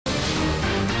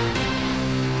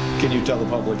Can you tell the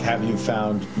public, have you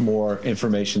found more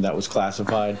information that was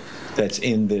classified that's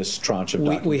in this tranche of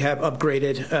documents? We have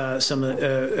upgraded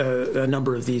a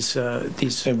number of these.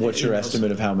 And what's your estimate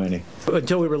of how many?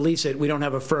 Until we release it, we don't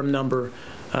have a firm number.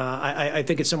 I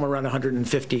think it's somewhere around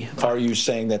 150. Are you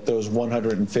saying that those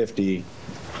 150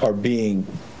 are being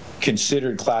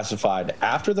considered classified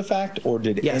after the fact, or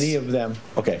did Yes. any of them?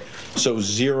 Okay, so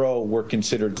 0 were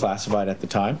considered classified at the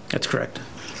time? That's correct.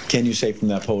 Can you say from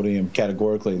that podium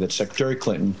categorically that Secretary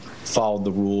Clinton followed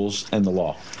the rules and the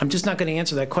law? I'm just not going to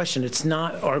answer that question. It's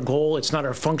not our goal. It's not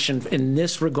our function in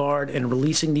this regard in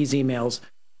releasing these emails.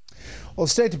 Well,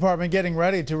 the State Department getting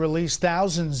ready to release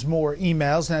thousands more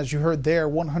emails, and as you heard there,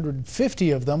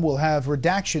 150 of them will have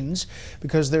redactions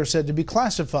because they're said to be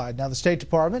classified. Now, the State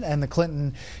Department and the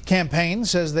Clinton campaign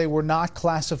says they were not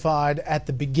classified at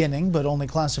the beginning, but only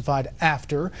classified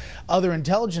after. Other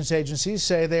intelligence agencies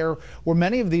say there were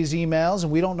many of these emails,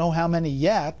 and we don't know how many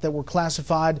yet, that were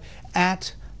classified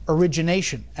at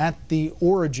origination, at the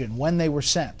origin, when they were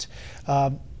sent.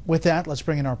 With that, let's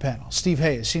bring in our panel. Steve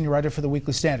Hayes, senior writer for the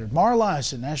Weekly Standard. Mara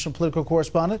Liasson, national political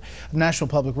correspondent of National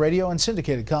Public Radio, and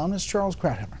syndicated columnist Charles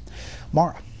Krauthammer.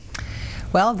 Mara.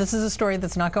 Well, this is a story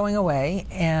that's not going away,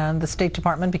 and the State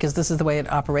Department, because this is the way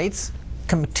it operates,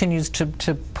 continues to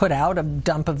put out a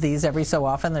dump of these every so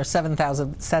often. There's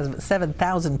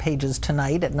 7,000 pages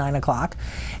tonight at 9 o'clock.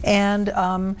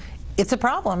 And it's a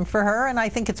problem for her, and I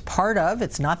think it's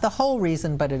not the whole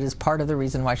reason, but it is part of the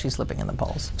reason why she's slipping in the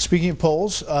polls. Speaking of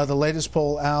polls, the latest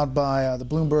poll out by the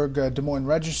Bloomberg Des Moines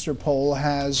Register poll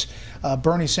has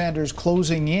Bernie Sanders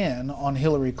closing in on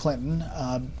Hillary Clinton,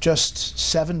 just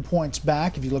 7 points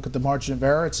back. If you look at the margin of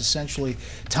error, it's essentially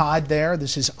tied there.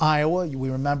 This is Iowa. We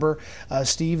remember,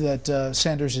 Steve, that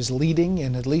Sanders is leading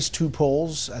in at least 2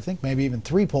 polls, I think maybe even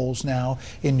 3 polls now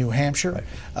in New Hampshire.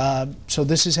 Right. So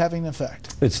this is having an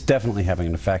effect. It's definitely having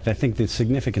an effect. I think the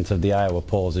significance of the Iowa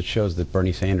polls, it shows that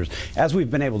Bernie Sanders, as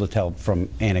we've been able to tell from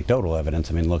anecdotal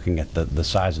evidence, I mean, looking at the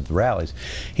size of the rallies,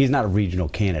 he's not a regional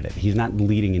candidate. He's not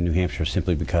leading in New Hampshire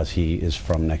simply because he is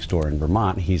from next door in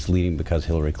Vermont. He's leading because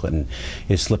Hillary Clinton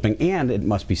is slipping, and it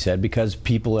must be said, because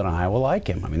people in Iowa like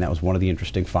him. I mean, that was one of the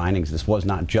interesting findings. This was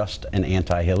not just an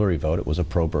anti-Hillary vote. It was a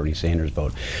pro-Bernie Sanders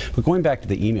vote. But going back to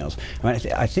the emails, I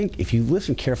mean, I think if you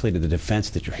listen carefully to the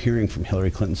defense that you're hearing from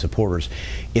Hillary Clinton supporters,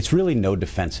 it's really no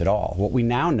defense at all. What we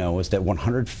now know is that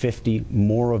 150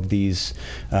 more of these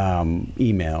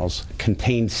emails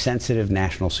contain sensitive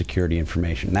national security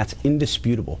information. That's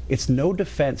indisputable. It's no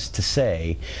defense to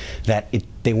say that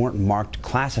they weren't marked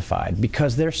classified,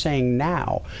 because they're saying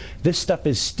now this stuff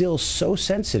is still so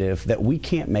sensitive that we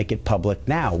can't make it public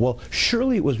now. Well,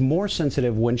 surely it was more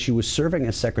sensitive when she was serving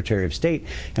as Secretary of State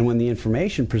and when the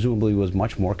information presumably was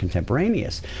much more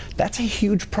contemporaneous. That's a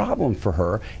huge problem for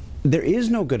her. There is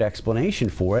no good explanation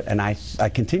for it, and I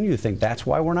continue to think that's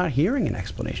why we're not hearing an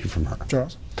explanation from her.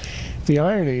 Charles? The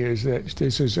irony is that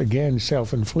this is, again,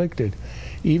 self-inflicted.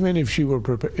 Even if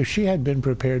she had been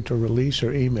prepared to release her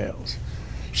emails,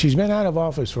 she's been out of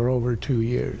office for over 2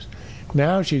 years.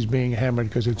 Now she's being hammered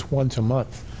because it's once a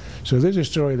month. So this is a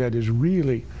story that is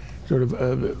really sort of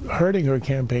hurting her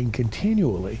campaign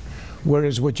continually.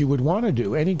 Whereas what you would want to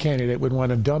do, any candidate would want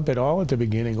to dump it all at the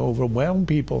beginning, overwhelm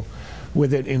people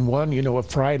with it in one, a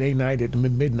Friday night at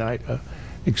midnight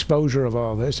exposure of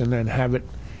all this, and then have it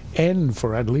end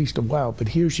for at least a while. But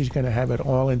here she's going to have it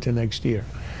all into next year.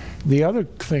 The other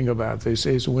thing about this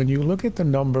is when you look at the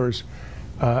numbers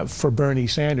for Bernie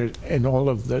Sanders and all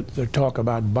of the talk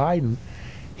about Biden,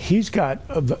 he's got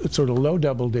sort of low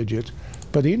double digits.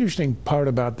 But the interesting part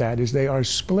about that is they are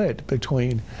split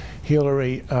between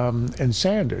Hillary and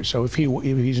Sanders. So if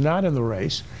he's not in the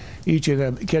race, each of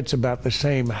them gets about the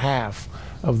same half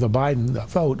of the Biden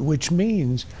vote, which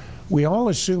means we all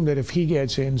assume that if he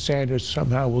gets in, Sanders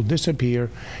somehow will disappear.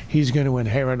 He's going to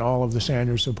inherit all of the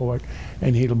Sanders support,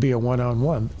 and he'll be a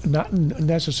one-on-one. Not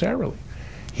necessarily.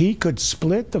 He could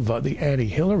split the vote, the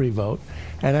anti-Hillary vote,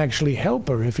 and actually help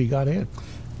her if he got in.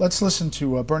 Let's listen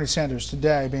to Bernie Sanders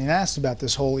today being asked about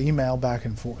this whole email back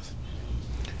and forth.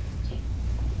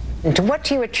 To what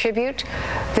do you attribute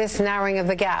this narrowing of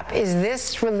the gap? Is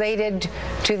this related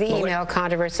to the email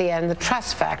controversy and the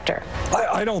trust factor?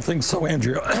 I don't think so,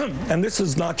 Andrea. And this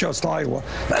is not just Iowa.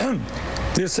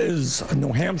 This is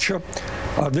New Hampshire.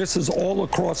 This is all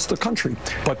across the country.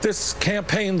 But this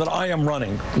campaign that I am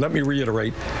running, let me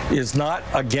reiterate, is not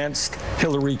against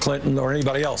Hillary Clinton or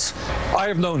anybody else. I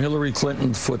have known Hillary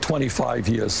Clinton for 25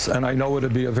 years, and I know her to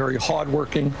be a very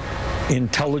hardworking,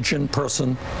 intelligent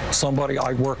person, somebody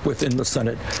I work with in the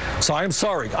Senate. So I'm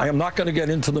sorry, I am not going to get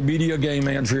into the media game,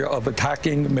 Andrea, of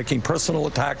making personal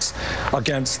attacks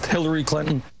against Hillary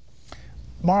Clinton.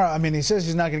 Mara, I mean, he says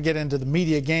he's not going to get into the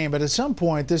media game, but at some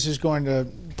point, this is going to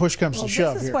push comes to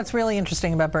shove. This is here. what's really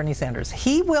interesting about Bernie Sanders.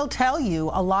 He will tell you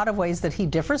a lot of ways that he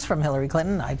differs from Hillary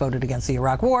Clinton. I voted against the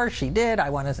Iraq War. She did. I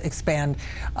want to expand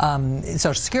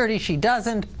Social Security. She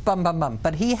doesn't. Bum, bum, bum.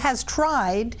 But he has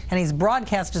tried, and he's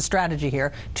broadcast a strategy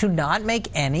here, to not make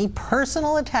any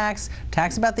personal attacks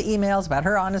about the emails, about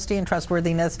her honesty and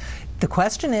trustworthiness. The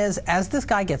question is, as this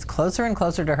guy gets closer and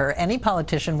closer to her, any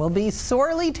politician will be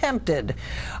sorely tempted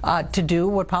to do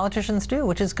what politicians do,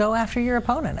 which is go after your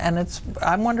opponent. And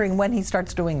I'm wondering when he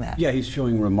starts doing that. Yeah, he's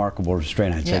showing remarkable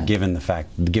restraint, I'd say, given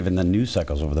the news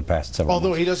cycles over the past several months.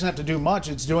 Although he doesn't have to do much,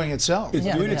 it's doing itself. It's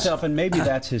doing itself, and maybe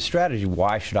that's his strategy.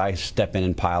 Why should I step in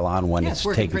and pile on when it's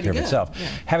taking care of itself? Yeah.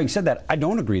 Having said that, I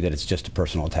don't agree that it's just a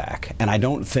personal attack, and I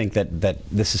don't think that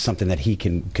this is something that he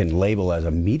can label as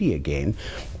a media game.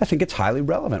 I think it's highly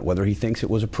relevant whether he thinks it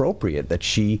was appropriate that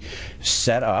she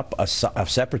set up a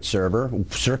separate server,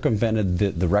 circumvented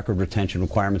the record retention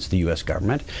requirements of the U.S.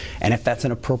 government, and if that's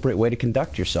an appropriate way to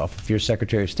conduct yourself if you're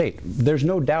Secretary of State. There's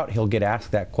no doubt he'll get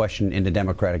asked that question in the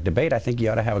Democratic debate. I think you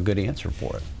ought to have a good answer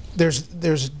for it.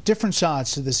 There's different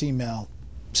sides to this email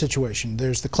situation.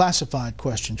 There's the classified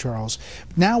question, Charles.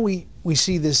 Now we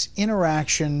see this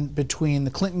interaction between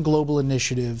the Clinton Global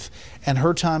Initiative and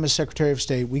her time as Secretary of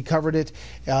State. We covered it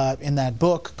in that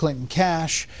book, Clinton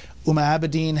Cash. Huma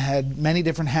Abedin had many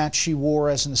different hats she wore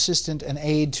as an assistant and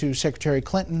aide to Secretary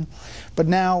Clinton. But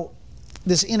now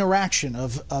this interaction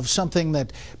of something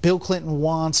that Bill Clinton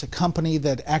wants, a company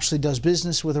that actually does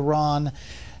business with Iran,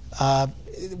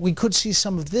 we could see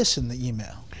some of this in the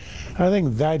email. I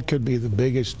think that could be the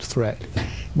biggest threat.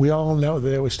 We all know that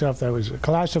there was stuff that was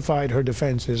classified, her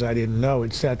defense is I didn't know,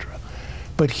 etc.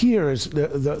 But here is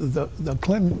the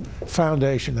Clinton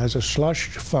Foundation has a slush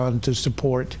fund to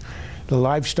support the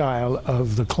lifestyle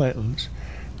of the Clintons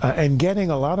and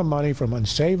getting a lot of money from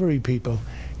unsavory people,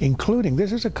 including,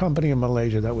 this is a company in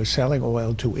Malaysia that was selling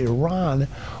oil to Iran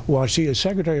while she is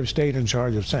Secretary of State in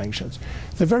charge of sanctions.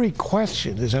 The very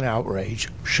question is an outrage.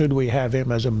 Should we have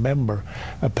him as a member,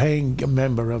 a paying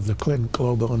member of the Clinton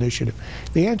Global Initiative?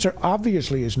 The answer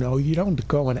obviously is no. You don't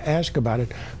go and ask about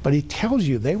it, but he tells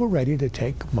you they were ready to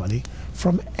take money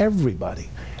from everybody.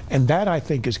 And that, I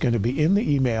think, is going to be in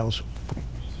the emails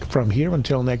from here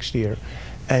until next year.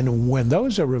 And when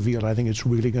those are revealed, I think it's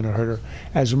really going to hurt her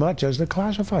as much as the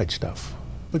classified stuff.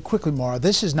 But quickly, Mara,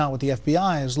 this is not what the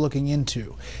FBI is looking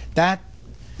into. That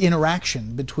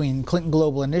interaction between Clinton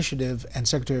Global Initiative and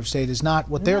Secretary of State is not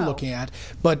what they're looking at,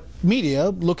 but media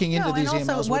looking into these emails. And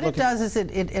also what it does is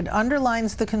it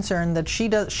underlines the concern that she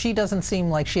doesn't seem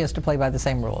like she has to play by the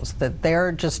same rules, that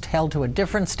they're just held to a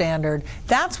different standard.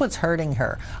 That's what's hurting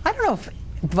her. I don't know if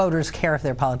voters care if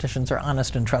their politicians are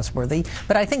honest and trustworthy,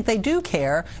 but I think they do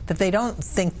care that they don't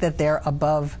think that they're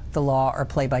above the law or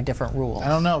play by different rules. I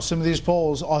don't know. Some of these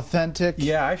polls, authentic.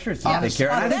 Yeah, I sure think they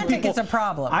care. Authentic is a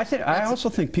problem. I also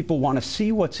think people want to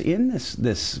see what's in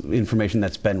this information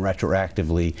that's been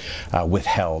retroactively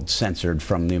withheld, censored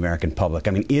from the American public.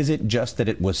 I mean, is it just that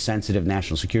it was sensitive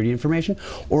national security information,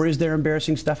 or is there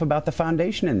embarrassing stuff about the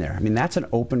foundation in there? I mean, that's an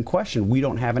open question. We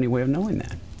don't have any way of knowing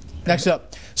that. Next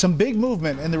up, some big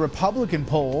movement in the Republican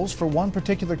polls for one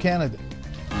particular candidate.